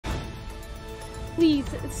please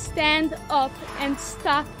stand up and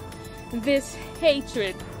stop this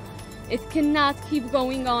hatred. It cannot keep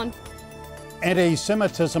going on.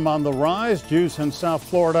 Anti-Semitism on the rise. Jews in South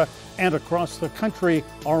Florida and across the country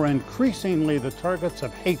are increasingly the targets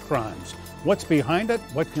of hate crimes. What's behind it?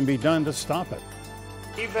 What can be done to stop it?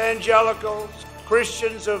 Evangelicals,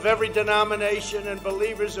 Christians of every denomination, and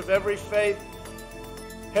believers of every faith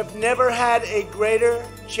have never had a greater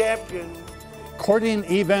champion. Courting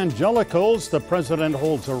evangelicals, the president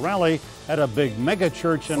holds a rally at a big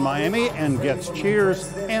megachurch in Miami and gets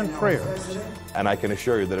cheers and prayers. And I can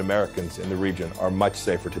assure you that Americans in the region are much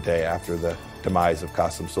safer today after the demise of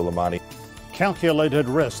Qasem Soleimani. Calculated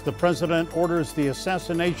risk. The president orders the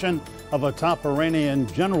assassination of a top Iranian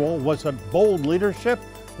general. Was it bold leadership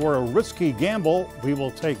or a risky gamble? We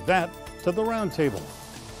will take that to the roundtable.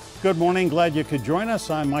 Good morning. Glad you could join us.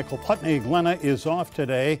 I'm Michael Putney. Glenna is off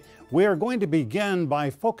today. We are going to begin by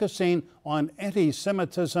focusing on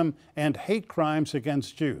anti-Semitism and hate crimes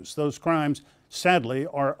against Jews. Those crimes, sadly,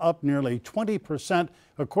 are up nearly 20%,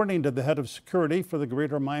 according to the head of security for the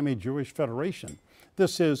Greater Miami Jewish Federation.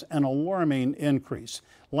 This is an alarming increase.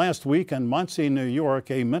 Last week in Muncie, New York,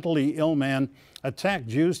 a mentally ill man attacked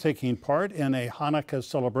Jews taking part in a Hanukkah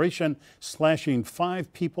celebration, slashing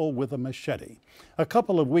 5 people with a machete. A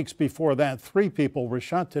couple of weeks before that, 3 people were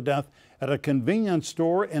shot to death at a convenience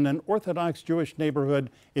store in an Orthodox Jewish neighborhood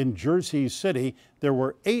in Jersey City. There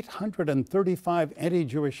were 835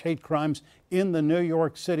 anti-Jewish hate crimes in the New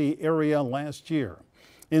York City area last year.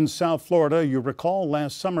 In South Florida, you recall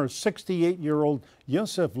last summer, 68-year-old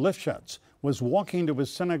Yosef Lifshutz was walking to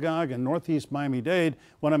his synagogue in Northeast Miami-Dade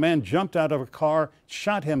when a man jumped out of a car,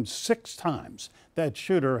 shot him 6 times. That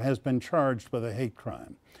shooter has been charged with a hate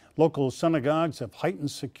crime. Local synagogues have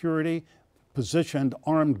heightened security, positioned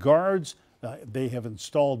armed guards. They have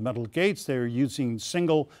installed metal gates. They are using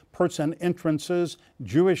single-person entrances.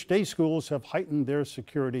 Jewish day schools have heightened their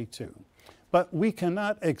security too. But we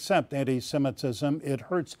cannot accept anti-Semitism. It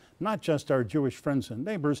hurts not just our Jewish friends and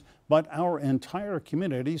neighbors, but our entire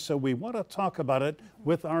community. So we want to talk about it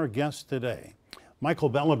with our guest today. Michael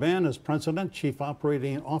Balaban is President, Chief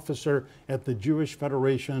Operating Officer at the Jewish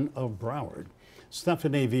Federation of Broward.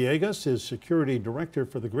 Stephanie Viegas is Security Director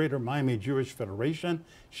for the Greater Miami Jewish Federation.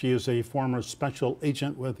 She is a former special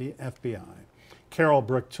agent with the FBI. Carol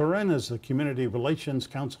Brick-Turin is the Community Relations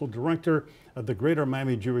Council Director of the Greater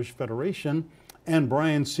Miami Jewish Federation. And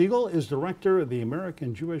Brian Siegal is Director of the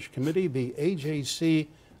American Jewish Committee, the AJC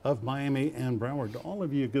of Miami and Broward. To all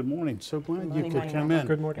of you, good morning. So glad you could come in.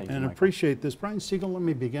 Good morning. And appreciate this. Brian Siegal, let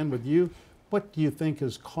me begin with you. What do you think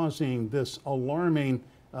is causing this alarming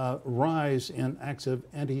rise in acts of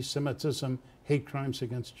anti-Semitism, hate crimes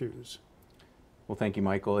against Jews? Well, thank you,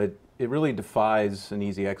 Michael. It really defies an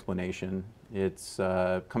easy explanation. It's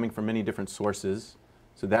coming from many different sources,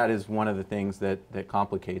 so that is one of the things that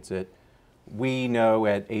complicates it. We know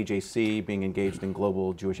at AJC, being engaged in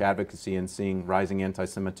global Jewish advocacy and seeing rising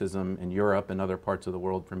anti-Semitism in Europe and other parts of the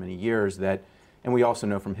world for many years, and we also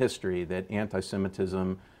know from history that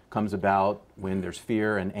anti-Semitism comes about when there's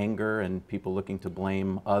fear and anger and people looking to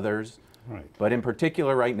blame others. Right. But in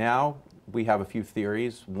particular right now, we have a few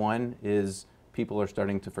theories. One is people are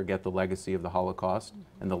starting to forget the legacy of the Holocaust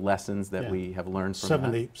and the lessons that we have learned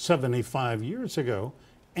from 75 years ago.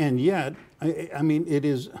 And yet, I mean, it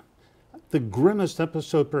is the grimmest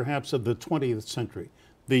episode perhaps of the 20th century,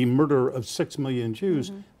 the murder of 6 million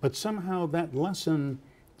Jews. But somehow that lesson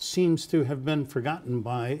seems to have been forgotten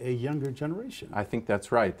by a younger generation. I think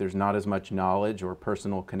that's right. There's not as much knowledge or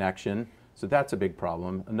personal connection. So that's a big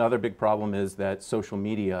problem. Another big problem is that social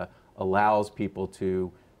media allows people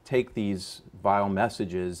to take these vile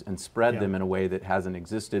messages and spread them in a way that hasn't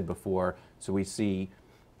existed before. So we see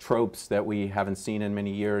tropes that we haven't seen in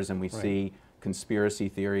many years, and we see conspiracy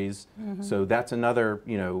theories. So that's another,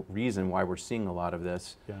 reason why we're seeing a lot of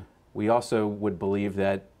this. We also would believe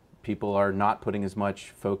that people are not putting as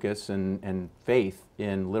much focus and faith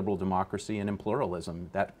in liberal democracy and in pluralism,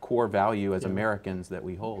 that core value as Americans that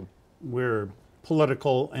we hold. Where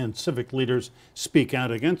political and civic leaders speak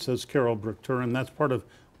out against us, Carol Brick-Turin, that's part of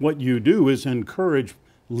what you do, is encourage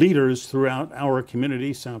leaders throughout our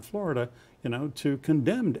community, South Florida, to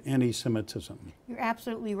condemn anti-Semitism. You're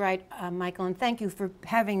absolutely right, Michael, and thank you for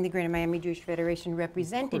having the Greater Miami Jewish Federation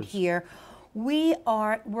represented here. We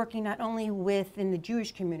are working not only within the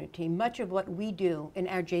Jewish community. Much of what we do in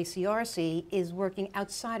our JCRC is working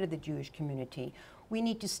outside of the Jewish community. We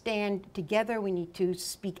need to stand together. We need to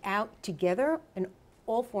speak out together in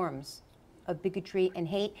all forms of bigotry and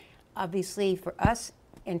hate. Obviously, for us,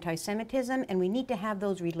 anti-Semitism, and we need to have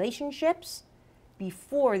those relationships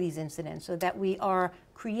before these incidents, so that we are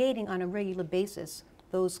creating on a regular basis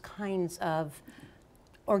those kinds of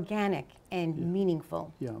organic and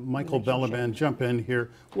meaningful. Yeah, Michael Balaban, jump in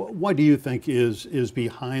here. What do you think is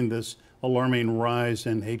behind this alarming rise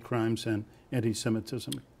in hate crimes and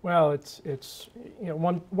anti-Semitism? Well, it's you know,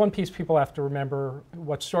 one piece people have to remember: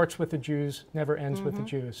 what starts with the Jews never ends with the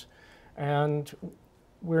Jews, and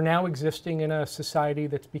we're now existing in a society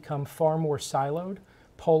that's become far more siloed,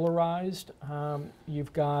 polarized.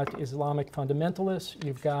 You've got Islamic fundamentalists,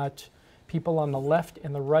 you've got people on the left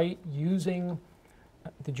and the right using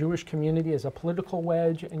the Jewish community as a political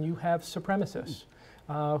wedge, and you have supremacists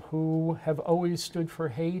who have always stood for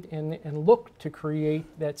hate and look to create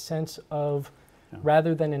that sense of,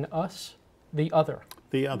 rather than an us, the other.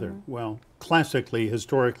 The other. Well, classically,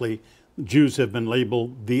 historically, Jews have been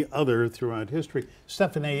labeled the other throughout history.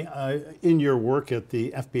 Stephanie, in your work at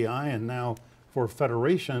the FBI and now for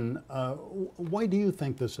Federation, why do you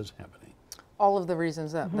think this is happening? All of the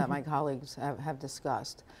reasons that my colleagues have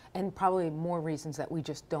discussed, and probably more reasons that we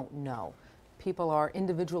just don't know. People are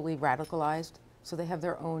individually radicalized, so they have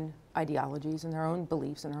their own ideologies and their own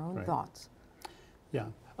beliefs and their own thoughts. Yeah.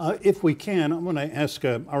 If we can, I'm going to ask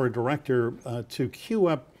our director to cue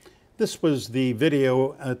up. This was the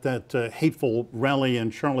video at that hateful rally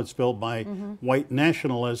in Charlottesville by white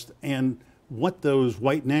nationalists, and what those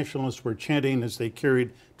white nationalists were chanting as they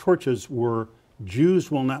carried torches were, "Jews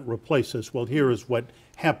will not replace us." Well, here is what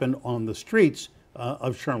happened on the streets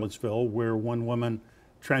of Charlottesville, where one woman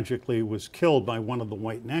tragically was killed by one of the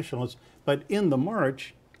white nationalists. But in the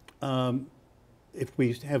march, if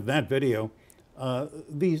we have that video,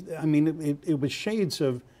 it was shades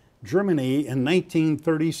of Germany in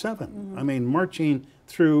 1937. I mean, marching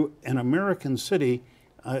through an American city,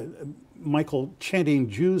 Michael chanting,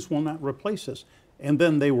 "Jews will not replace us." And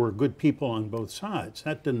then they were good people on both sides.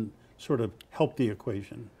 That didn't sort of help the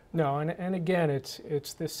equation. No, and again,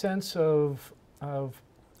 it's the sense of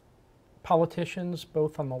politicians,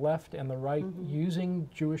 both on the left and the right, using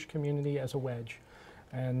Jewish community as a wedge.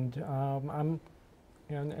 And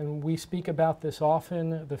and we speak about this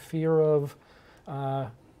often, the fear of,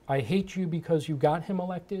 I hate you because you got him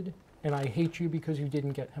elected, and I hate you because you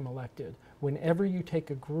didn't get him elected. Whenever you take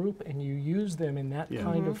a group and you use them in that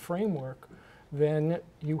kind of framework, then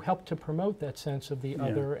you help to promote that sense of the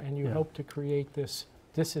other, and you help to create this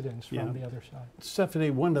dissidence from the other side. Stephanie,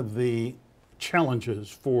 one of the challenges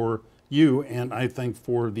for you, and I think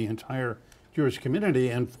for the entire Jewish community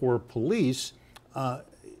and for police,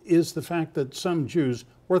 is the fact that some Jews,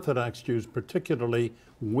 Orthodox Jews particularly,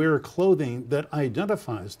 wear clothing that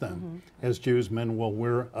identifies them as Jews. Men will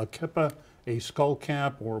wear a kippah, a skull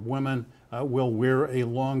cap, or women will wear a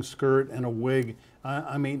long skirt and a wig.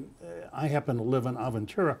 I happen to live in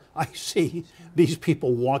Aventura. I see these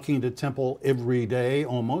people walking to temple every day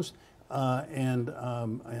almost, and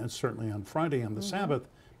certainly on Friday on the Sabbath.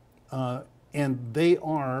 And they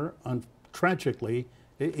are, tragically,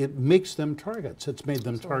 it makes them targets. It's made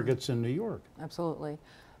them targets in New York. Absolutely.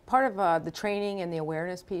 Part of the training and the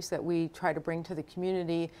awareness piece that we try to bring to the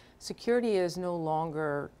community, security is no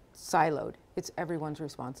longer siloed. It's everyone's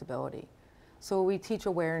responsibility. So we teach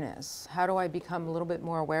awareness. How do I become a little bit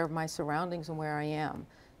more aware of my surroundings and where I am?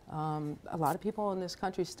 A lot of people in this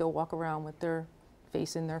country still walk around with their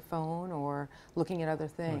face in their phone or looking at other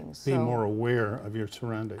things. Right. Be more aware of your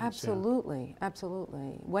surroundings. Absolutely,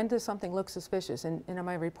 absolutely. When does something look suspicious, and am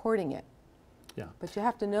I reporting it? Yeah. But you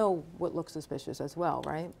have to know what looks suspicious as well,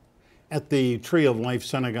 right? At the Tree of Life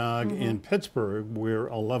Synagogue in Pittsburgh, where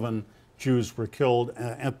 11 Jews were killed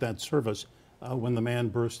at that service when the man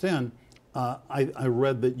burst in, I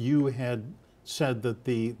read that you had said that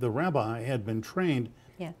the rabbi had been trained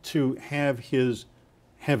to have his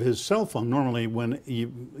cell phone. Normally, when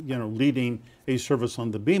leading a service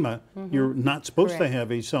on the Bima, you're not supposed to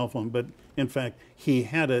have a cell phone, but in fact, he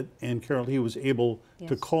had it, and Carol, he was able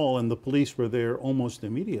to call, and the police were there almost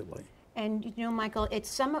immediately. And you know, Michael, it's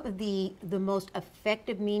some of the most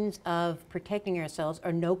effective means of protecting ourselves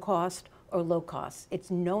are no cost or low cost.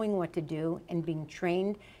 It's knowing what to do and being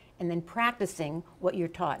trained and then practicing what you're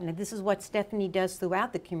taught. And this is what Stephanie does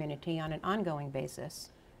throughout the community on an ongoing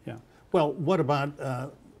basis. Yeah. Well, what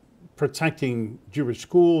about protecting Jewish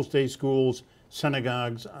schools, day schools,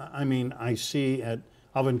 synagogues? I mean, I see at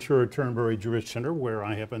Aventura Turnberry Jewish Center, where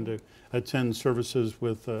I happen to attend services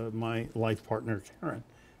with my life partner, Karen.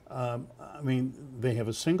 I mean, they have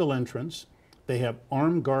a single entrance. They have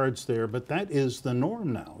armed guards there, but that is the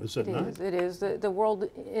norm now, is it not? It is. The world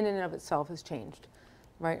in and of itself has changed,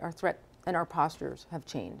 right? Our threat and our postures have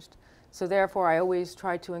changed. So therefore, I always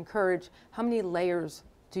try to encourage, how many layers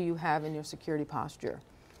do you have in your security posture?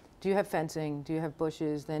 do you have fencing? Do you have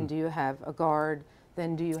bushes? Then do you have a guard?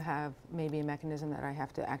 Then do you have maybe a mechanism that I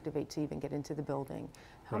have to activate to even get into the building?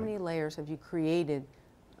 How many layers have you created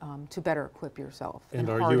to better equip yourself? And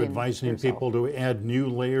are you advising people to add new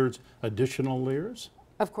layers, additional layers?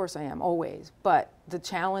 Of course I am, always. But the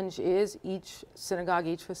challenge is each synagogue,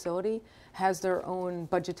 each facility has their own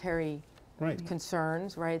budgetary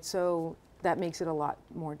concerns, right? So that makes it a lot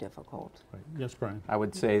more difficult. Right. Yes, Brian. I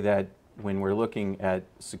would say that when we're looking at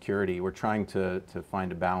security, we're trying to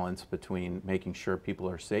find a balance between making sure people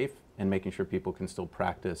are safe and making sure people can still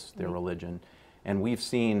practice their religion. And we've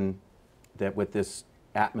seen that with this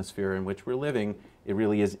atmosphere in which we're living, it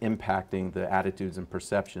really is impacting the attitudes and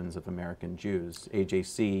perceptions of American Jews.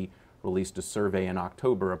 AJC released a survey in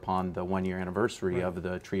October upon the one-year anniversary of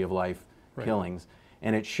the Tree of Life killings.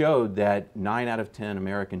 And it showed that 9 out of 10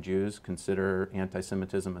 American Jews consider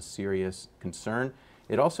anti-Semitism a serious concern.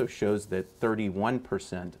 It also shows that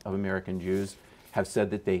 31% of American Jews have said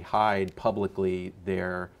that they hide publicly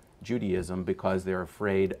their Judaism because they're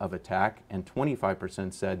afraid of attack, and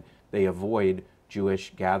 25% said they avoid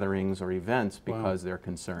Jewish gatherings or events because they're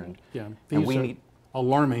concerned. Yeah, and these are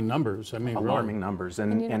alarming numbers. I mean, alarming numbers,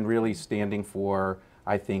 and really standing for,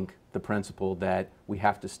 I think, the principle that we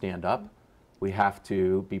have to stand up, we have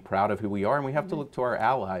to be proud of who we are, and we have to look to our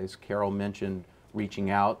allies. Carol mentioned reaching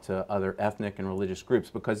out to other ethnic and religious groups,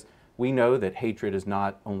 because we know that hatred is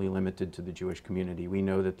not only limited to the Jewish community. We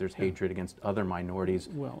know that there's hatred against other minorities,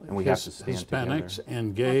 and we have to stand Hispanics together.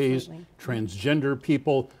 and gays, transgender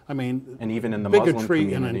people. I mean, and even in the bigotry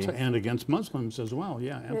Muslim community. and against Muslims as well.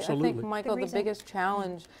 Yeah, absolutely. I think, Michael, the biggest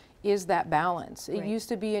challenge is that balance. It used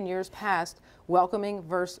to be in years past welcoming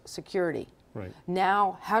versus security. Right.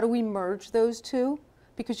 Now, how do we merge those two?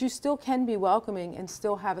 Because you still can be welcoming and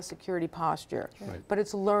still have a security posture. Right. But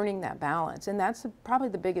it's learning that balance, and that's probably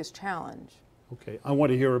the biggest challenge. Okay, I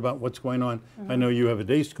want to hear about what's going on. I know you have a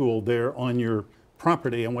day school there on your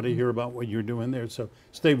property. I want to hear about what you're doing there. So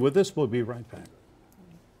stay with us. We'll be right back.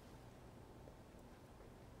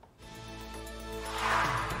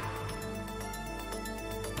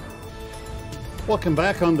 Welcome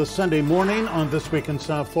back on the Sunday morning on This Week in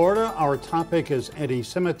South Florida. Our topic is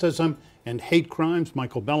anti-Semitism and hate crimes.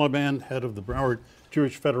 Michael Balaban, head of the Broward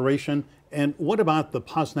Jewish Federation. And what about the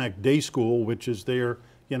Posnack Day School, which is there,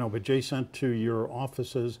 you know, adjacent to your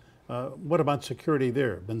offices? What about security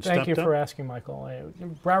there? Been stepped up? Thank you for asking, Michael.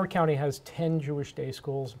 Broward County has 10 Jewish day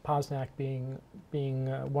schools, Posnack being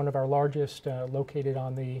one of our largest, located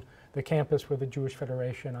on the campus where the Jewish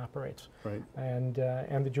Federation operates, and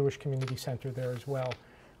the Jewish Community Center there as well.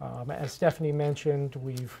 As Stephanie mentioned,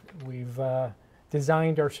 we've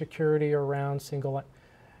designed our security around single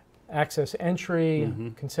access entry,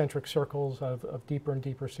 concentric circles of deeper and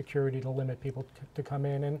deeper security to limit people to come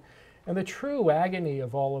in. And the true agony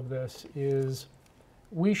of all of this is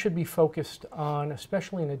we should be focused on,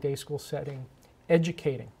 especially in a day school setting,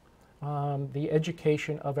 educating, the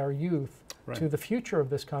education of our youth to the future of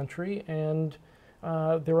this country and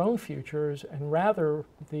their own futures, and rather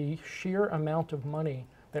the sheer amount of money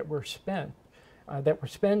that we're spending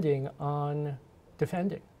on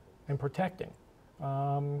defending and protecting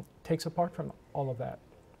takes apart from all of that.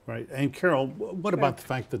 Right. And Carol, what about the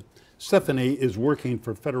fact that Stephanie is working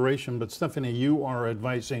for Federation, but Stephanie, you are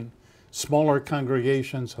advising smaller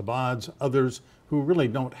congregations, Chabads, others who really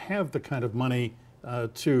don't have the kind of money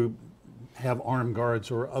to have armed guards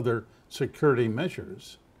or other security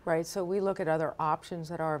measures. Right, so we look at other options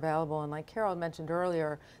that are available, and like Carol mentioned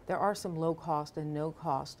earlier, there are some low-cost and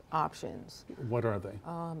no-cost options. What are they?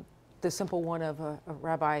 The simple one of a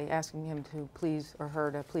rabbi asking him to please, or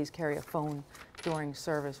her to please carry a phone during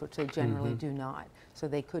service, which they generally do not. So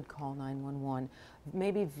they could call 911.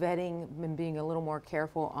 Maybe vetting and being a little more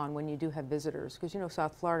careful on when you do have visitors, because you know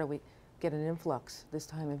South Florida, we get an influx this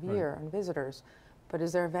time of year on visitors. But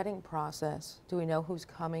is there a vetting process? Do we know who's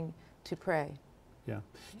coming to pray? Yeah,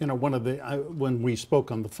 you know, one of the, when we spoke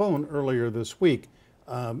on the phone earlier this week,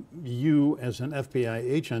 you as an FBI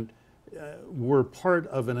agent were part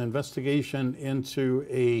of an investigation into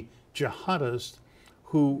a jihadist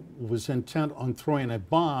who was intent on throwing a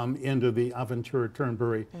bomb into the Aventura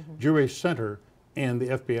Turnberry Jewish Center, and the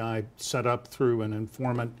FBI set up through an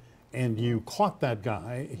informant, and you caught that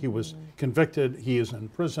guy. He was convicted. He is in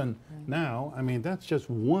prison now. I mean, that's just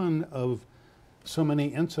one of so many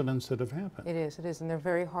incidents that have happened. It is, and they're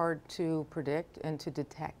very hard to predict and to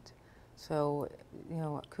detect. So, you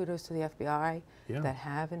know, kudos to the FBI that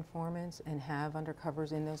have informants and have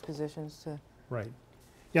undercovers in those positions to. Right.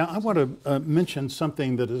 Yeah, I want to mention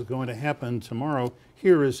something that is going to happen tomorrow.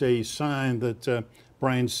 Here is a sign that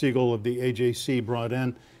Brian Siegal of the AJC brought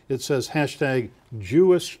in. It says hashtag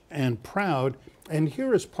Jewish and Proud. And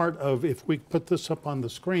here is part of, if we put this up on the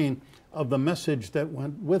screen, of the message that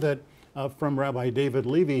went with it from Rabbi David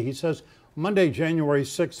Levy. He says, Monday, January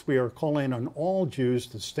 6th, we are calling on all Jews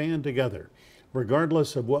to stand together.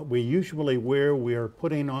 Regardless of what we usually wear, we are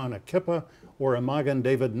putting on a kippah or a Magen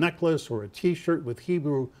David necklace or a t-shirt with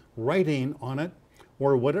Hebrew writing on it,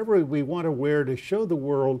 or whatever we want to wear to show the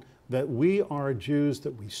world that we are Jews,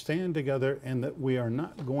 that we stand together, and that we are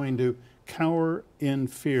not going to cower in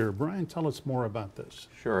fear. Brian, tell us more about this.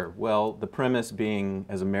 Sure. Well, the premise being,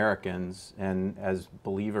 as Americans and as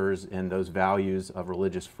believers in those values of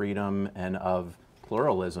religious freedom and of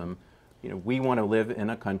pluralism, you know, we want to live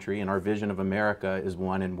in a country, and our vision of America is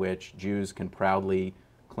one in which Jews can proudly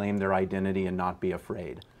claim their identity and not be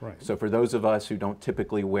afraid. Right. So for those of us who don't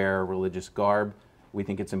typically wear religious garb, we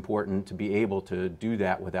think it's important to be able to do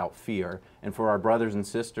that without fear. And for our brothers and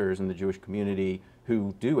sisters in the Jewish community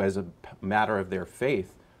who do, as a matter of their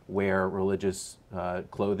faith, wear religious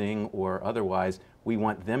clothing or otherwise, we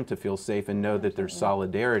want them to feel safe and know that there's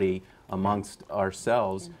solidarity amongst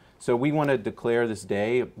ourselves. So we want to declare this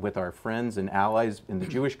day with our friends and allies in the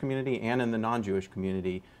Jewish community and in the non-Jewish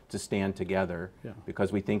community to stand together,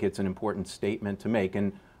 because we think it's an important statement to make.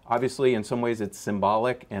 And obviously, in some ways, it's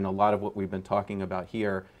symbolic, and a lot of what we've been talking about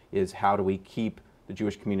here is how do we keep the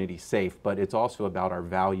Jewish community safe, but it's also about our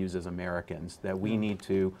values as Americans, that we need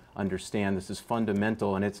to understand this is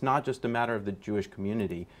fundamental, and it's not just a matter of the Jewish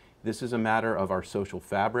community. This is a matter of our social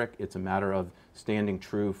fabric. It's a matter of standing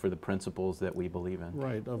true for the principles that we believe in.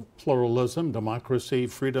 Right, of pluralism, democracy,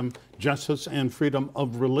 freedom, justice, and freedom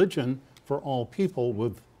of religion for all people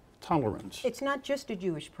with tolerance. It's not just a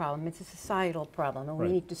Jewish problem, it's a societal problem, and we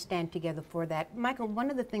need to stand together for that. Michael,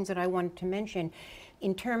 one of the things that I wanted to mention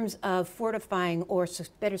in terms of fortifying or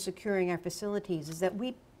better securing our facilities is that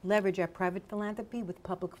we leverage our private philanthropy with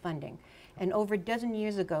public funding. And over a dozen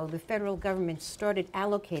years ago, the federal government started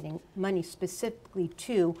allocating money specifically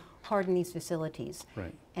to harden these facilities.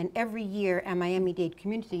 Right. And every year, our Miami-Dade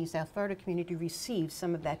community, South Florida community, receives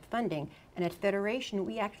some of that funding. And at Federation,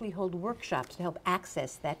 we actually hold workshops to help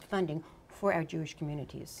access that funding for our Jewish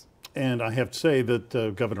communities. And I have to say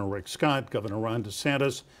that Governor Rick Scott, Governor Ron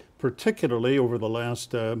DeSantis, particularly over the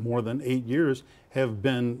last more than 8 years, have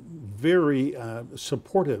been very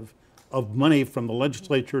supportive of money from the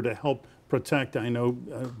legislature to help protect. I know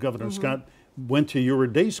Governor Scott went to your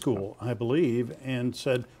day school, I believe, and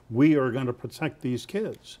said, we are going to protect these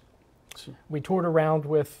kids. So. We toured around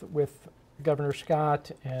with Governor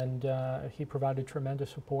Scott, and he provided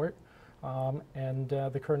tremendous support, and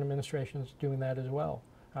the current administration is doing that as well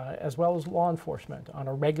as law enforcement on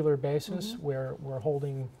a regular basis, where we're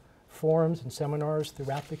holding forums and seminars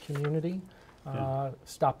throughout the community,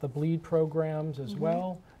 Stop the Bleed programs as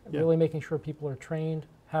well, really making sure people are trained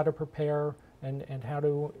how to prepare and how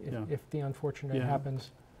to, if the unfortunate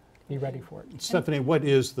happens, be ready for it. Stephanie, what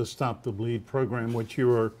is the Stop the Bleed program, which you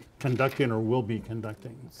are conducting or will be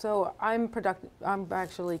conducting? So I'm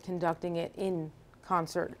actually conducting it in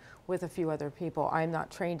concert with a few other people. I'm not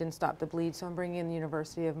trained in Stop the Bleed, so I'm bringing in the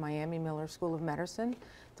University of Miami Miller School of Medicine.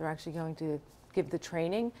 They're actually going to give the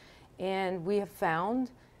training. And we have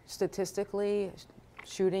found, statistically,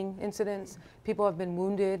 shooting incidents, people have been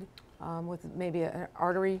wounded with maybe an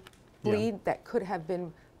artery bleed that could have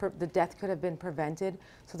been, the death could have been prevented.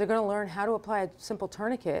 So they're going to learn how to apply a simple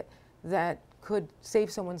tourniquet that could save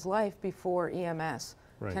someone's life before EMS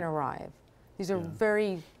can arrive. These are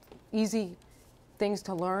very easy things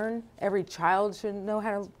to learn. Every child should know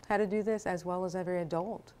how to do this, as well as every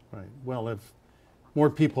adult. Right. Well, if more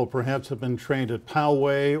people perhaps have been trained at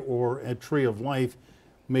Poway or at Tree of Life,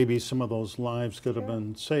 maybe some of those lives could have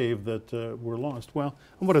been saved that were lost. Well,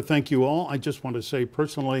 I want to thank you all. I just want to say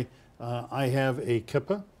personally, I have a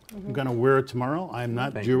kippah. I'm going to wear it tomorrow. I'm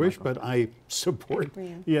not Jewish, but I support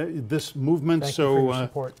this movement. Thank you for your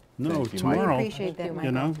support. No, tomorrow, we appreciate that, Michael.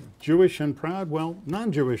 You know, Jewish and proud, well,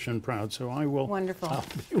 non-Jewish and proud. So I will I'll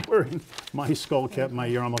be wearing my skull cap, my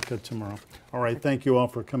yarmulke tomorrow. All right, thank you all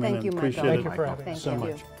for coming in. Michael. Appreciate Thank you for having us. so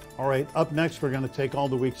much. All right, up next, we're going to take all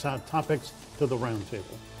the week's hot topics to the round table.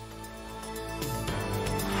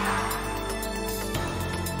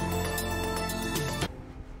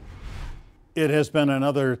 It has been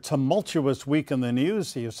another tumultuous week in the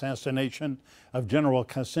news. The assassination of General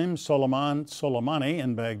Qasem Soleimani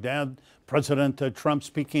in Baghdad. President Trump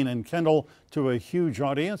speaking in Kendall to a huge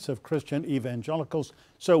audience of Christian evangelicals.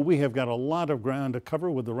 So we have got a lot of ground to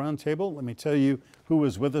cover with the roundtable. Let me tell you who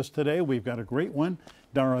is with us today. We've got a great one.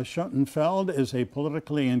 Dara Schoenfeld is a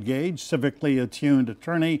politically engaged, civically attuned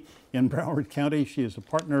attorney in Broward County. She is a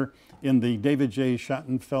partner in the David J.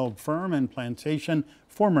 Schoenfeld firm and plantation,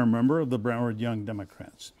 former member of the Broward Young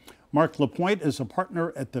Democrats. Mark LaPointe is a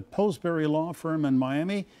partner at the Pillsbury Law Firm in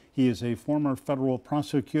Miami. He is a former federal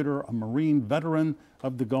prosecutor, a Marine veteran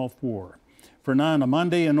of the Gulf War. Fernand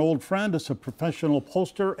Amandi, an old friend, is a professional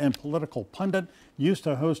pollster and political pundit, used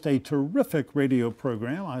to host a terrific radio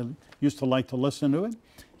program. I used to like to listen to it.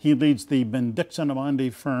 He leads the Ben-Dixon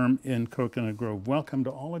Amandi firm in Coconut Grove. Welcome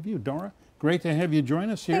to all of you. Dara, great to have you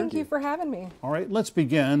join us here. Thank you for having me. All right, let's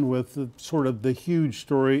begin with sort of the huge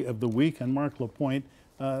story of the week. And Mark LaPointe,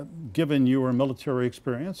 given your military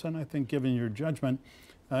experience and I think given your judgment,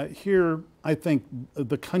 here I think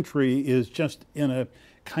the country is just in a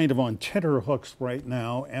kind of on tenterhooks right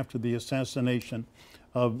now after the assassination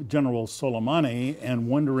of General Soleimani, and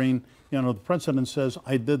wondering, you know, the president says,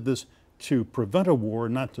 I did this to prevent a war,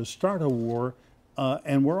 not to start a war,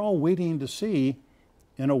 and we're all waiting to see,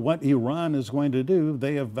 you know, what Iran is going to do.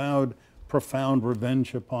 They have vowed profound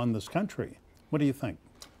revenge upon this country. What do you think?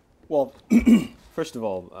 Well, first of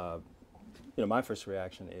all, you know, my first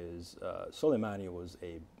reaction is Soleimani was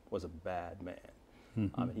a bad man.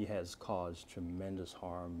 Mm-hmm. He has caused tremendous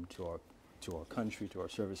harm to our country, to our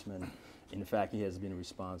servicemen. In fact, he has been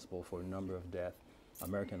responsible for a number of deaths,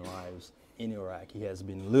 American lives in Iraq. He has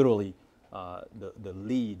been literally the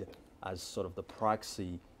lead as sort of the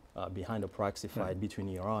proxy, behind a proxy fight between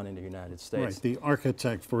Iran and the United States. Right, the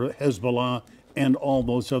architect for Hezbollah and all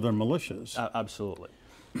those other militias. Absolutely.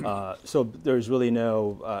 So there's really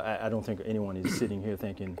no, I don't think anyone is sitting here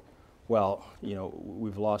thinking, well, you know,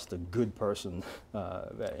 we've lost a good person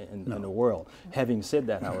in the world. Having said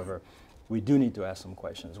that, however, we do need to ask some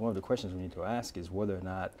questions. One of the questions we need to ask is whether or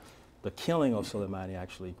not the killing of Soleimani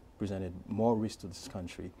actually presented more risk to this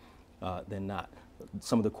country than not.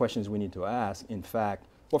 Some of the questions we need to ask, in fact,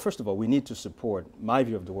 well, first of all, we need to support, my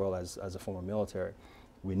view of the world as a former military,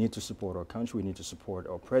 we need to support our country, we need to support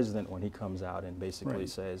our president when he comes out and basically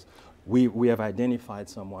says, we have identified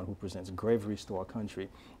someone who presents grave risk to our country,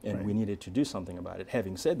 and we needed to do something about it.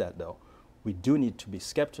 Having said that, though, we do need to be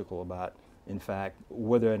skeptical about, in fact,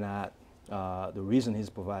 whether or not the reason he's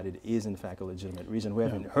provided is, in fact, a legitimate reason. We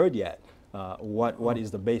haven't heard yet what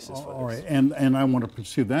is the basis for this. All right, and I want to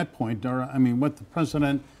pursue that point, Dara. I mean, what the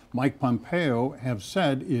President, Mike Pompeo, have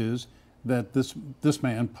said is that this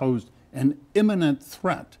man posed an imminent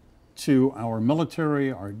threat to our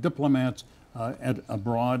military, our diplomats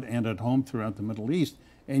abroad and at home throughout the Middle East,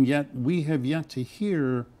 and yet we have yet to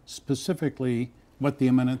hear specifically what the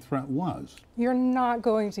imminent threat was. You're not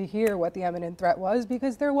going to hear what the imminent threat was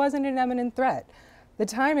because there wasn't an imminent threat. The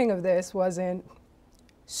timing of this wasn't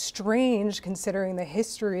strange considering the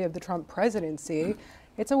history of the Trump presidency.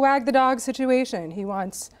 It's a wag the dog situation. He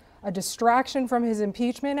wants a distraction from his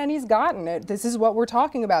impeachment, and he's gotten it. This is what we're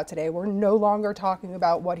talking about today. We're no longer talking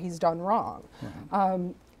about what he's done wrong.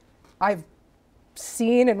 I've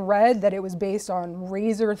seen and read that it was based on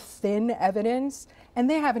razor-thin evidence, and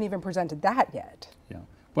they haven't even presented that yet. Yeah.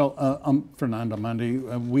 Well, Fernand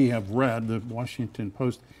Amandi, we have read, the Washington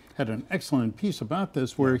Post had an excellent piece about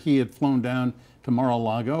this where he had flown down to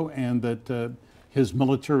Mar-a-Lago, and that his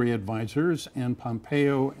military advisors and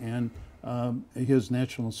Pompeo and his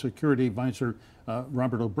national security advisor,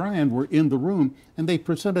 Robert O'Brien, were in the room, and they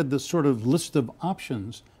presented this sort of list of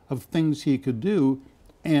options of things he could do,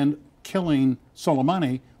 and killing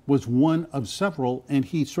Soleimani was one of several, and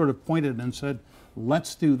he sort of pointed and said,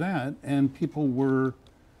 let's do that, and people were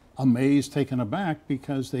amazed, taken aback,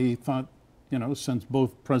 because they thought, you know, since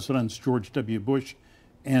both Presidents George W. Bush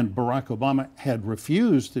and Barack Obama had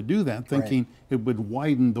refused to do that, thinking it would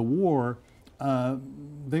widen the war,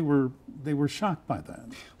 they were shocked by that.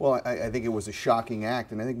 Well, I think it was a shocking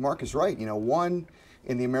act, and I think Mark is right. You know, one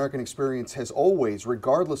in the American experience has always,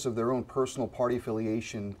 regardless of their own personal party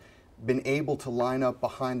affiliation, been able to line up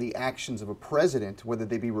behind the actions of a president, whether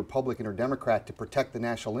they be Republican or Democrat, to protect the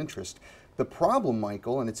national interest. The problem,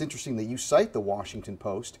 Michael, and it's interesting that you cite the Washington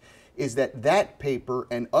Post, is that that paper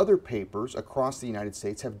and other papers across the United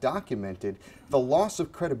States have documented the loss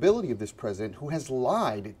of credibility of this president, who has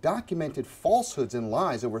lied, documented falsehoods and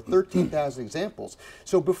lies, over 13,000 examples.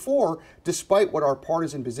 So before, despite what our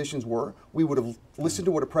partisan positions were, we would have listened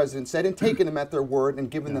to what a president said and taken them at their word and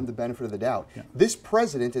given them the benefit of the doubt. This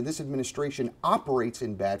president and this administration operates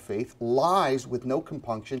in bad faith, lies with no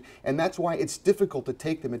compunction, and that's why it's difficult to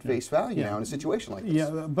take them at face value now in a situation like this. Yeah,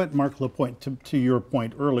 but Mark LaPointe, to your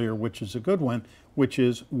point earlier, which is a good one, which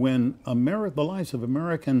is when the lives of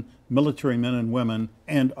American military men and women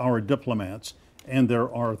and our diplomats, and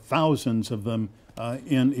there are thousands of them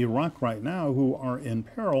in Iraq right now who are in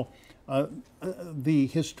peril. The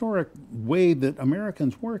historic way that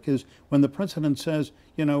Americans work is when the president says,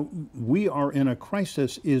 you know, we are in a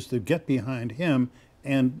crisis, is to get behind him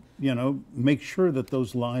and, you know, make sure that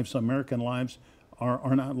those lives, American lives,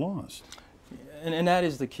 are not lost. And that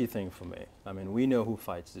is the key thing for me. I mean, we know who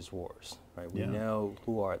fights these wars, right? We know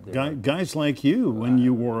who are there. Guys like you when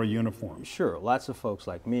you wore a uniform. Sure, lots of folks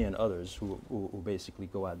like me and others who basically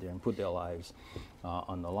go out there and put their lives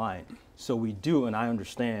on the line. So we do, and I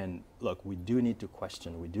understand, look, we do need to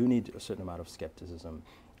question, we do need a certain amount of skepticism.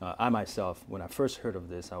 I myself, when I first heard of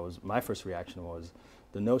this, my first reaction was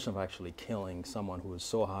the notion of actually killing someone who was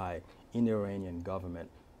so high in the Iranian government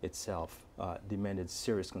itself demanded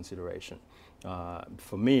serious consideration.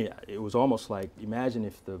 For me, it was almost like, imagine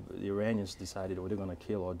if the Iranians decided they're going to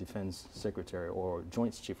kill our defense secretary or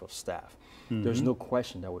joint chief of staff. There's no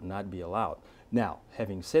question that would not be allowed. Now,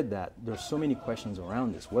 having said that, there's so many questions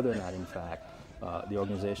around this, whether or not, in fact, the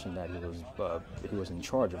organization that he was in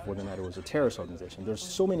charge of, whether or not it was a terrorist organization. There's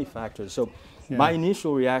so many factors. So my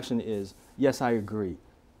initial reaction is, yes, I agree.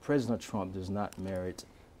 President Trump does not merit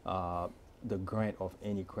the grant of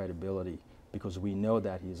any credibility, because we know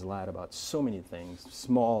that he's lied about so many things,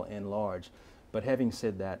 small and large. But having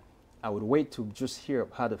said that, I would wait to just hear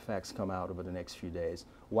how the facts come out over the next few days,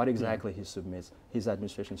 what exactly his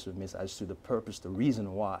administration submits as to the purpose, the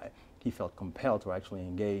reason why he felt compelled to actually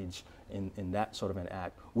engage in that sort of an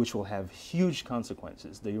act, which will have huge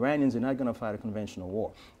consequences. The Iranians are not going to fight a conventional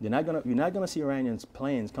war. You're not going to see Iranians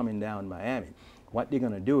planes coming down Miami. What they're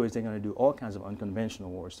going to do is they're going to do all kinds of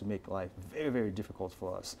unconventional wars to make life very, very difficult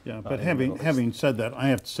for us. Yeah, but having said that, I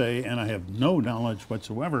have to say, and I have no knowledge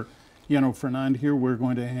whatsoever, you know, Fernand, here we're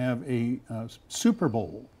going to have a Super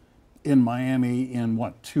Bowl in Miami in,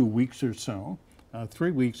 what, 2 weeks or so,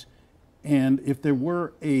 3 weeks. And if there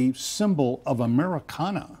were a symbol of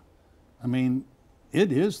Americana, I mean,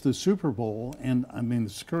 it is the Super Bowl, and I mean, the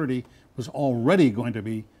security was already going to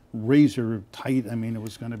be razor tight. I mean, it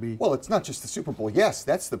was going to be... Well, it's not just the Super Bowl. Yes,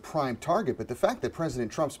 that's the prime target, but the fact that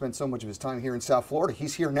President Trump spent so much of his time here in South Florida,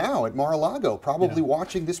 he's here now at Mar-a-Lago, probably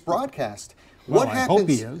watching this broadcast. Well, I hope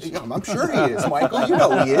he is. I'm sure he is, Michael. You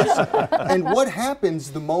know he is. And what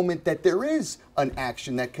happens the moment that there is an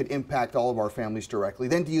action that could impact all of our families directly?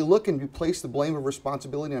 Then do you look and you place the blame of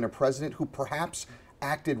responsibility on a president who perhaps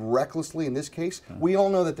acted recklessly in this case? We all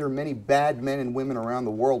know that there are many bad men and women around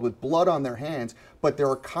the world with blood on their hands, but there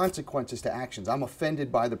are consequences to actions. I'm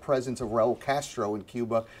offended by the presence of Raul Castro in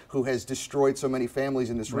Cuba, who has destroyed so many families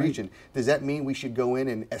in this region. Does that mean we should go in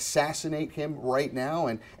and assassinate him right now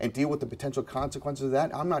and deal with the potential consequences of that?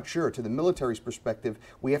 I'm not sure. To the military's perspective,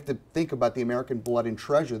 we have to think about the American blood and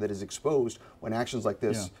treasure that is exposed when actions like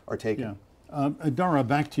this are taken. Dara,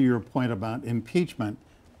 back to your point about impeachment.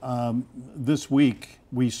 This week,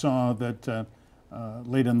 we saw that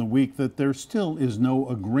late in the week that there still is no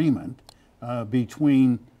agreement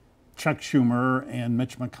between Chuck Schumer and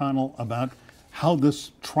Mitch McConnell about how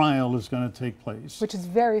this trial is going to take place. Which is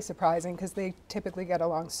very surprising because they typically get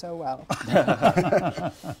along so well.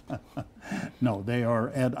 No, they are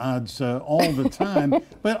at odds all the time,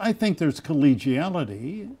 but I think there's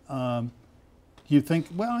collegiality. You think,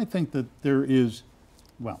 well, I think that there is.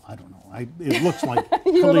 Well, I don't know. It looks like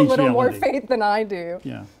you have a little more faith than I do.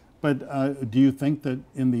 Yeah. But do you think that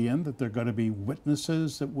in the end that there are going to be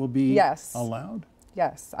witnesses that will be allowed?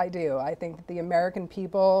 Yes, I do. I think that the American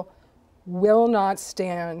people will not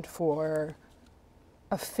stand for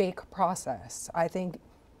a fake process. I think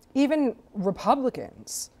even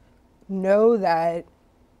Republicans know that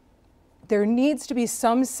there needs to be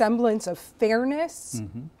some semblance of fairness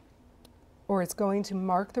or it's going to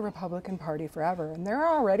mark the Republican Party forever. And they're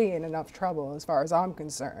already in enough trouble as far as I'm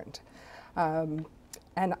concerned. And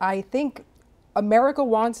I think America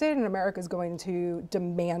wants it and America is going to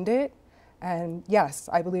demand it. And yes,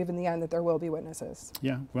 I believe in the end that there will be witnesses.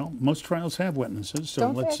 Yeah, well, most trials have witnesses, so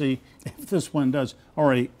let's see if this one does. All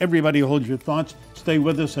right, everybody hold your thoughts. Stay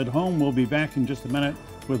with us at home. We'll be back in just a minute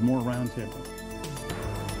with more Roundtable.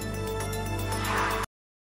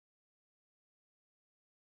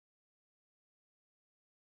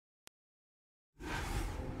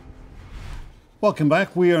 Welcome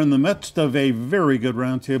back. We are in the midst of a very good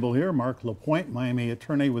roundtable here. Mark LaPointe, Miami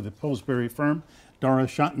attorney with the Pillsbury firm, Dara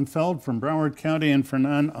Schottenfeld from Broward County, and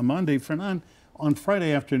Fernand Amande. Fernand, on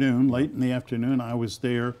Friday afternoon, late in the afternoon, I was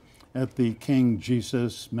there at the King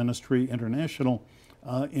Jesus Ministry International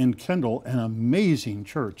in Kendall, an amazing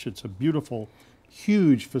church. It's a beautiful,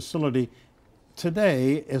 huge facility.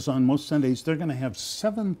 Today, as on most Sundays, they're going to have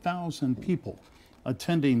 7,000 people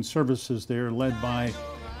attending services there, led by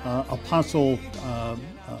Apostle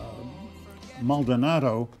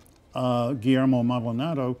Maldonado, Guillermo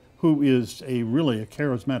Maldonado, who is really a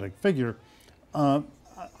charismatic figure.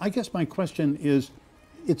 I guess my question is,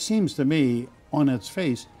 it seems to me on its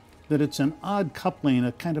face that it's an odd coupling,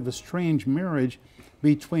 a kind of a strange marriage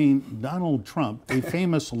between Donald Trump, a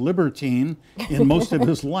famous libertine in most of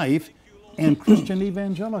his life, and Christian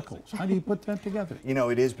evangelicals. How do you put that together? You know,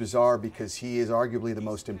 it is bizarre because he is arguably the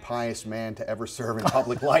most impious man to ever serve in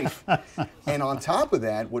public life. And on top of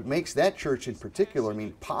that, what makes that church in particular, I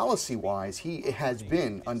mean, policy-wise, he has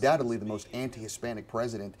been undoubtedly the most anti-Hispanic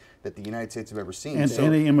president that the United States have ever seen. And so,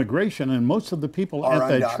 anti-immigration, and most of the people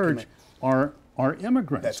at that church are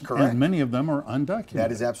immigrants. That's correct. And many of them are undocumented.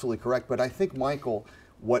 That is absolutely correct. But I think, Michael,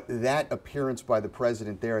 what that appearance by the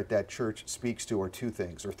president there at that church speaks to are two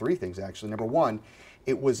things, or three things actually. Number one,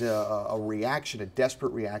 it was a reaction, a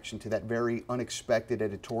desperate reaction to that very unexpected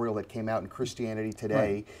editorial that came out in Christianity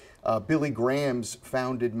Today. Right. Billy Graham's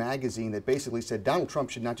founded magazine that basically said Donald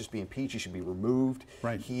Trump should not just be impeached, he should be removed.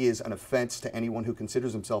 Right. He is an offense to anyone who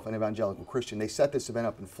considers himself an evangelical Christian. They set this event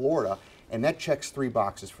up in Florida, and that checks three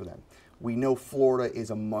boxes for them. We know Florida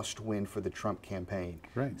is a must-win for the Trump campaign.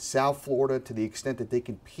 Right. South Florida, to the extent that they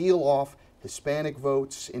can peel off Hispanic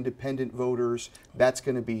votes, independent voters, that's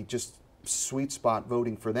going to be just sweet spot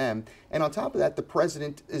voting for them. And on top of that, the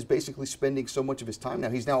president is basically spending so much of his time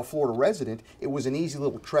now. He's now a Florida resident. It was an easy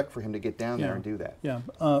little trek for him to get down there and do that. Yeah.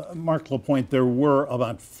 Mark LaPointe, there were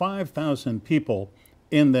about 5,000 people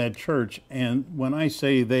in that church. And when I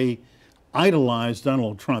say they idolized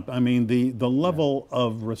Donald Trump, I mean the level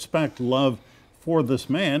of respect, love for this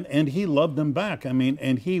man, and he loved them back. I mean,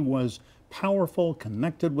 and he was powerful,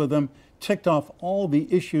 connected with them, ticked off all the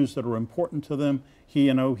issues that are important to them. He,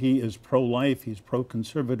 he is pro-life, he's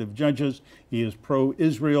pro-conservative judges, he is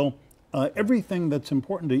pro-Israel. Everything that's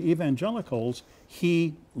important to evangelicals,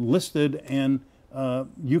 he listed, and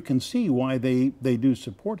you can see why they do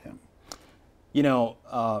support him. You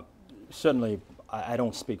know, certainly I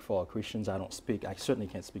don't speak for all Christians. I certainly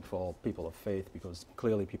can't speak for all people of faith, because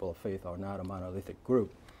clearly people of faith are not a monolithic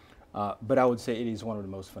group. But I would say it is one of the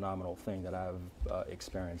most phenomenal things that I've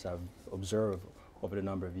experienced, I've observed over the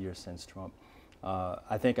number of years since Trump.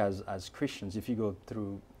 I think as Christians, if you go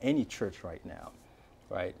through any church right now,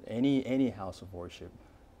 right, any house of worship,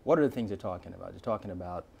 what are the things they're talking about? They're talking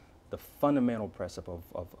about the fundamental principle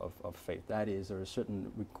of faith. That is, there is a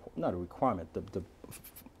certain, not a requirement, the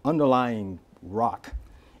underlying rock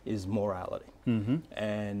is morality. Mm-hmm.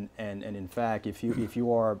 And in fact, if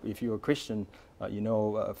you're a Christian, 1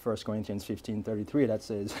 Corinthians 15:33, that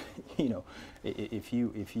says, if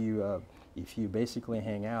you basically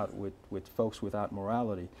hang out with folks without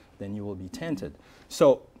morality, then you will be tempted.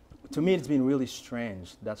 So to me, it's been really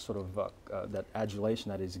strange, that sort of that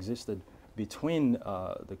adulation that has existed between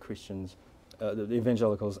the Christians, the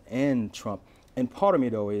evangelicals, and Trump. And part of me,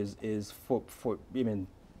 though, is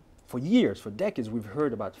for years, for decades, we've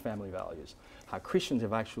heard about family values, how Christians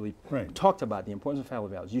have actually talked about the importance of family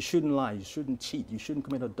values. You shouldn't lie, you shouldn't cheat, you shouldn't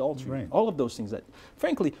commit adultery, all of those things that,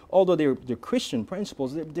 frankly, although they're Christian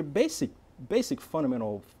principles, they're basic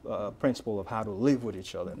fundamental principle of how to live with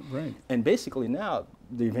each other. Right. And basically now,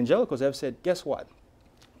 the evangelicals have said, guess what?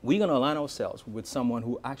 We're going to align ourselves with someone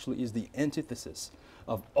who actually is the antithesis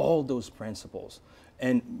of all those principles.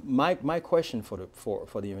 And my question for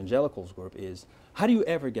the evangelicals group is, how do you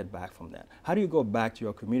ever get back from that? How do you go back to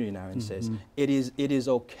your community now and says, it is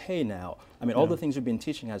okay now? I mean, all the things we've been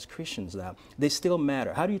teaching as Christians now, they still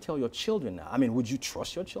matter. How do you tell your children now? I mean, would you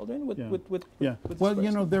trust your children with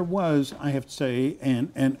well, there was, I have to say,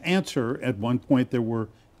 an answer at one point. There were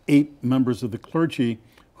 8 members of the clergy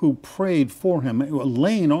who prayed for him,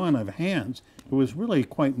 laying on of hands. It was really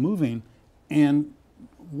quite moving. And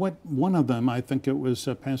what one of them, I think it was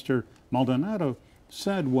Pastor Maldonado,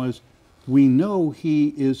 said was, we know he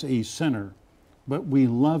is a sinner, but we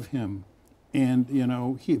love him. And,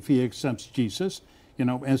 if he accepts Jesus,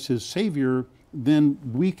 as his Savior, then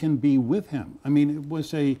we can be with him. I mean, it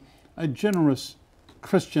was a generous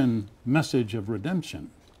Christian message of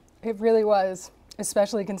redemption. It really was,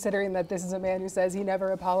 especially considering that this is a man who says he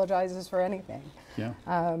never apologizes for anything. Yeah.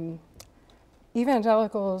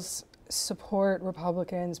 Evangelicals support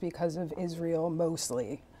Republicans because of Israel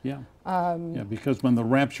mostly. Yeah. Because when the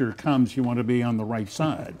rapture comes, you want to be on the right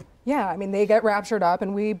side. Yeah, I mean, they get raptured up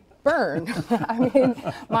and we burn. I mean,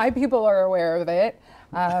 my people are aware of it.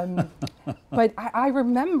 But I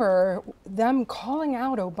remember them calling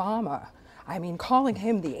out Obama. I mean, calling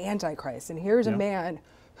him the Antichrist. And here's a man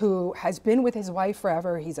who has been with his wife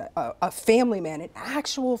forever. He's a family man, an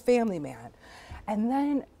actual family man. And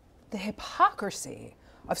then the hypocrisy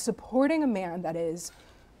of supporting a man that is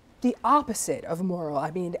the opposite of moral.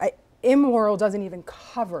 I mean, immoral doesn't even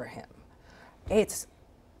cover him. It's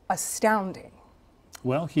astounding.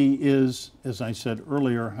 Well, he is, as I said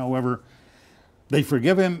earlier, however, they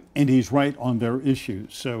forgive him and he's right on their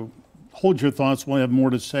issues. So hold your thoughts. We'll have more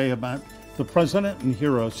to say about the president and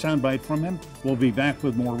hear a soundbite from him. We'll be back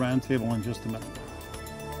with more Roundtable in just a minute.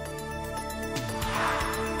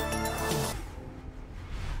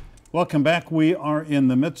 Welcome back. We are in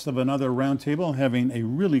the midst of another Roundtable, having a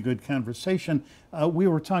really good conversation. We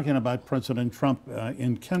were talking about President Trump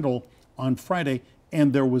in Kendall on Friday,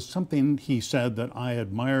 and there was something he said that I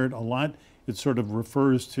admired a lot. It sort of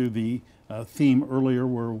refers to the theme earlier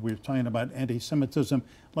where we were talking about anti-Semitism.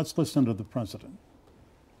 Let's listen to the president.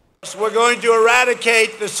 We're going to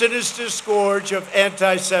eradicate the sinister scourge of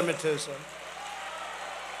anti-Semitism.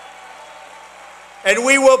 And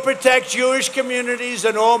we will protect Jewish communities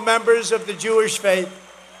and all members of the Jewish faith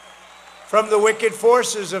from the wicked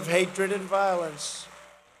forces of hatred and violence.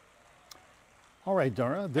 All right,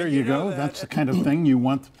 Dara, there you go. That's the kind of thing you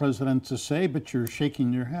want the president to say, but you're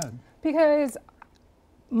shaking your head. Because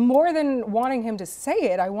more than wanting him to say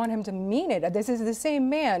it, I want him to mean it. This is the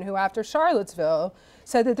same man who, after Charlottesville,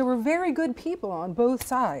 said that there were very good people on both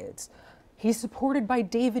sides. He's supported by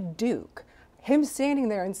David Duke. Him standing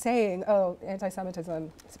there and saying, oh,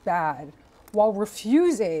 anti-Semitism is bad, while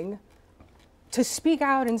refusing to speak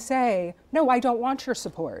out and say, no, I don't want your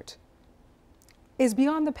support, is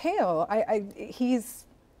beyond the pale. He's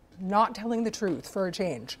not telling the truth for a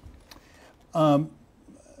change.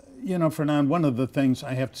 You know, Fernand, one of the things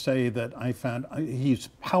I have to say that I found, he's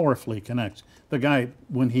powerfully connects. The guy,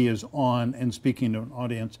 when he is on and speaking to an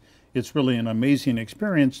audience, it's really an amazing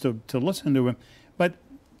experience to listen to him. But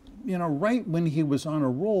you know, right when he was on a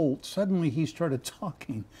roll, suddenly he started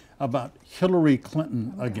talking about Hillary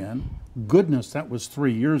Clinton again. Goodness, that was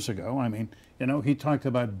 3 years ago. I mean, you know, he talked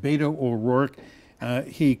about Beto O'Rourke.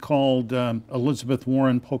 He called Elizabeth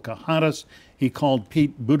Warren Pocahontas. He called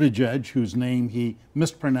Pete Buttigieg, whose name he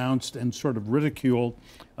mispronounced and sort of ridiculed,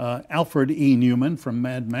 Alfred E. Newman from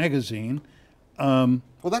Mad Magazine.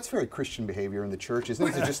 Well, that's very Christian behavior in the church, isn't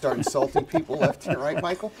it? To just start insulting people left and right,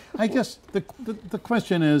 Michael? I guess the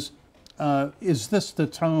question is this the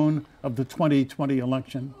tone of the 2020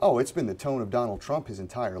 election? Oh, it's been the tone of Donald Trump his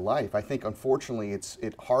entire life. I think, unfortunately, it's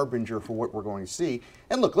harbinger for what we're going to see.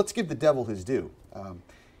 And look, let's give the devil his due.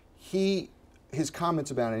 His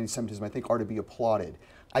comments about anti-Semitism, I think, are to be applauded.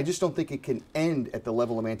 I just don't think it can end at the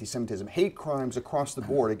level of anti-Semitism. Hate crimes across the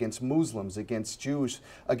board against Muslims, against Jews,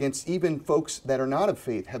 against even folks that are not of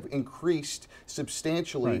faith have increased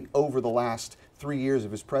substantially over the last 3 years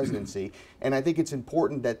of his presidency. And I think it's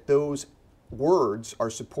important that those words are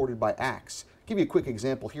supported by acts. I'll give you a quick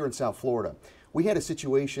example here in South Florida. We had a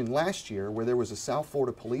situation last year where there was a South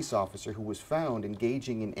Florida police officer who was found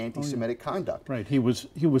engaging in anti-Semitic conduct. Right. He was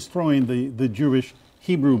throwing the Jewish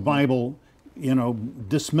Hebrew Bible, you know,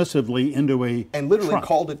 dismissively into a and literally truck.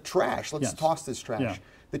 Called it trash. Let's toss this trash. Yeah.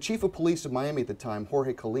 The chief of police of Miami at the time,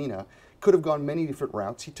 Jorge Colina, could have gone many different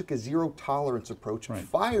routes. He took a zero tolerance approach,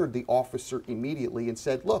 fired the officer immediately and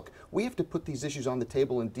said, look, we have to put these issues on the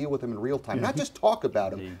table and deal with them in real time. Not just talk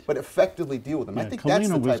about them, but effectively deal with them. I think that's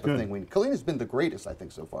the type of thing we need. Colina's been the greatest, I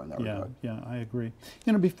think, so far in that regard. Yeah, I agree.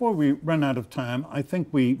 You know, before we run out of time, I think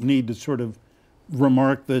we need to sort of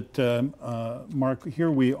remark that, Mark,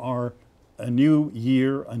 here we are, a new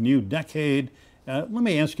year, a new decade. Let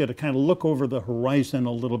me ask you to kind of look over the horizon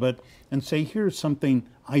a little bit and say, here's something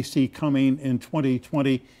I see coming in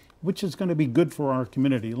 2020, which is going to be good for our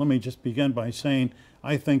community. Let me just begin by saying,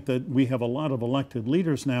 I think that we have a lot of elected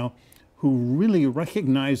leaders now who really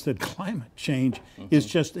recognize that climate change is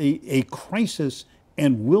just a crisis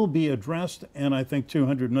and will be addressed. And I think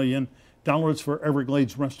 $200 million for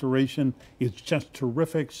Everglades restoration is just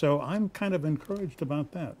terrific. So I'm kind of encouraged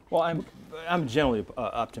about that. Well, I'm generally an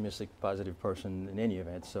optimistic, positive person in any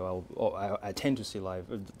event. So I tend to see life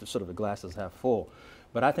sort of the glass is half full.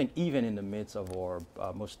 But I think even in the midst of our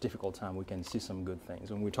most difficult time, we can see some good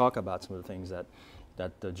things. When we talk about some of the things that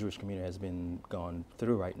the Jewish community has been going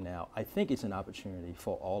through right now, I think it's an opportunity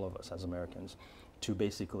for all of us as Americans to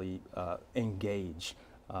basically engage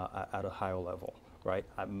at a higher level. Right.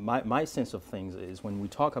 My sense of things is when we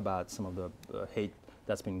talk about some of the hate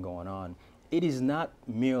that's been going on, it is not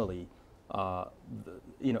merely a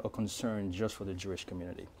concern just for the Jewish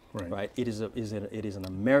community. Right. It is an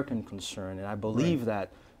American concern, and I believe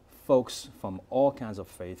that folks from all kinds of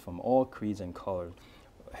faith, from all creeds and colors,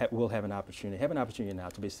 will have an opportunity now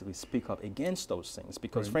to basically speak up against those things.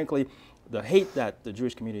 Because frankly, the hate that the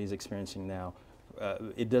Jewish community is experiencing now,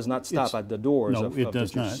 it does not stop at the doors of the Jews. No, it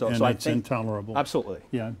does not, so and I it's think intolerable. Absolutely.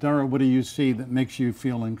 Yeah, Dara, what do you see that makes you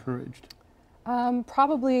feel encouraged?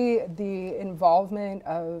 Probably the involvement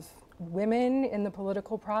of women in the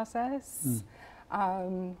political process.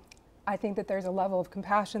 I think that there's a level of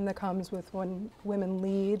compassion that comes with when women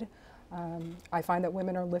lead. I find that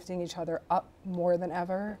women are lifting each other up more than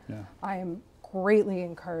ever. Yeah. I am greatly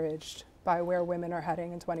encouraged by where women are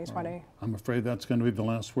heading in 2020. Well, I'm afraid that's going to be the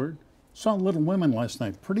last word. Saw Little Women last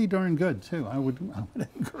night. Pretty darn good, too. I would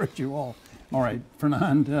encourage you all. All right,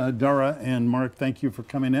 Fernand, Dara, and Mark, thank you for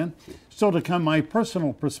coming in. Still to come, my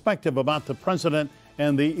personal perspective about the president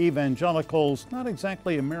and the evangelicals. Not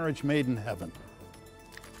exactly a marriage made in heaven.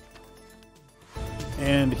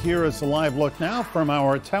 And here is a live look now from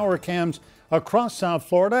our tower cams across South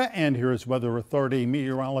Florida. And here is Weather Authority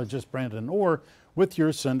meteorologist Brandon Orr with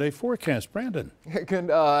your Sunday forecast. Brandon.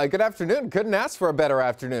 Good afternoon. Couldn't ask for a better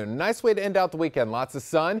afternoon. Nice way to end out the weekend. Lots of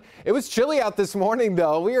sun. It was chilly out this morning,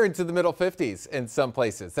 though. We are into the middle 50s in some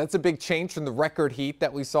places. That's a big change from the record heat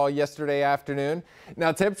that we saw yesterday afternoon.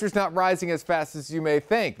 Now, temperatures not rising as fast as you may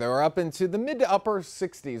think. They're up into the mid to upper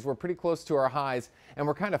 60s. We're pretty close to our highs, and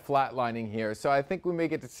we're kind of flatlining here. So I think we may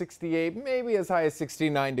get to 68, maybe as high as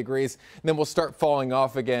 69 degrees. And then we'll start falling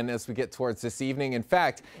off again as we get towards this evening. In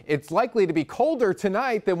fact, it's likely to be colder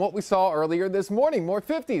tonight than what we saw earlier this morning. More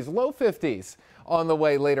 50s, low 50s on the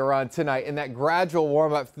way later on tonight, and that gradual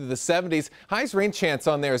warm up through the 70s. Highest rain chance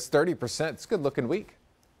on there is 30%. It's a good looking week.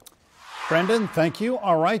 Brandon, thank you.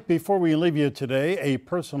 All right, before we leave you today, a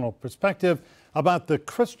personal perspective about the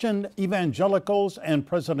Christian evangelicals and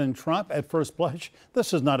President Trump. At first blush,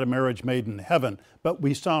 this is not a marriage made in heaven, but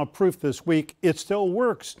we saw proof this week it still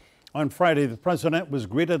works. On Friday, the president was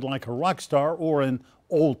greeted like a rock star or an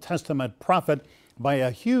Old Testament prophet by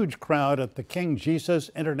a huge crowd at the King Jesus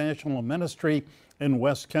International Ministry in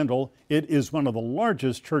West Kendall. It is one of the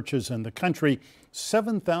largest churches in the country.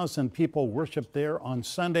 7,000 people worshiped there on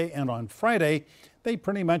Sunday, and on Friday, they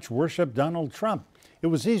pretty much worshiped Donald Trump. It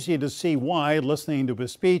was easy to see why, listening to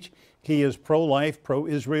his speech. He is pro-life,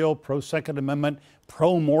 pro-Israel, pro-Second Amendment,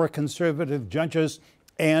 pro-more conservative judges,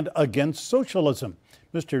 and against socialism.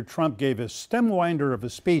 Mr. Trump gave a stem winder of a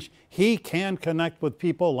speech. He can connect with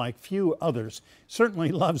people like few others.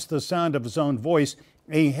 Certainly loves the sound of his own voice.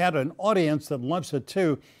 He had an audience that loves it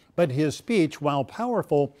too. But his speech, while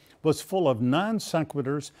powerful, was full of non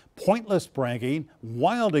sequiturs, pointless bragging,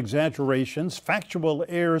 wild exaggerations, factual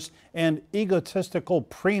errors, and egotistical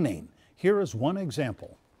preening. Here is one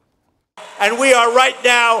example. And we are right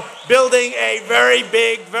now building a very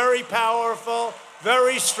big, very powerful,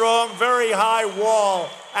 very strong, very high wall,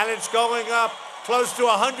 and it's going up. Close to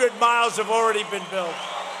 100 miles have already been built.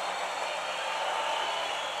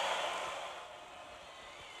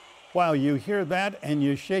 While you hear that and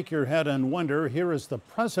you shake your head and wonder, here is the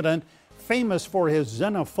president, famous for his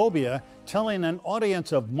xenophobia, telling an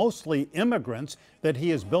audience of mostly immigrants that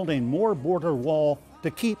he is building more border wall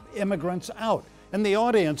to keep immigrants out. And the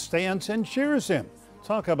audience stands and cheers him.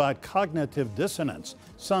 Talk about cognitive dissonance.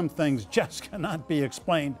 Some things just cannot be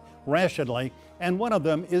explained rationally, and one of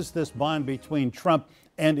them is this bond between Trump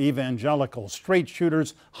and evangelicals. Straight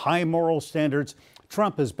shooters, high moral standards.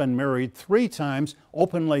 Trump has been married 3 times,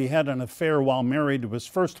 openly had an affair while married to his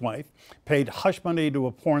first wife, paid hush money to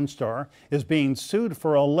a porn star, is being sued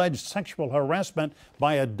for alleged sexual harassment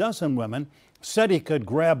by a dozen women, said he could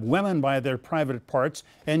grab women by their private parts,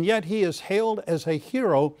 and yet he is hailed as a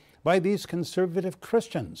hero by these conservative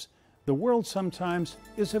Christians. The world sometimes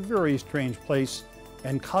is a very strange place,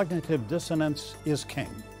 and cognitive dissonance is king.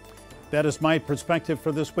 That is my perspective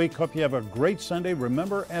for this week. Hope you have a great Sunday.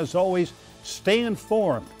 Remember, as always, stay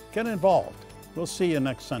informed, get involved. We'll see you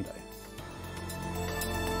next Sunday.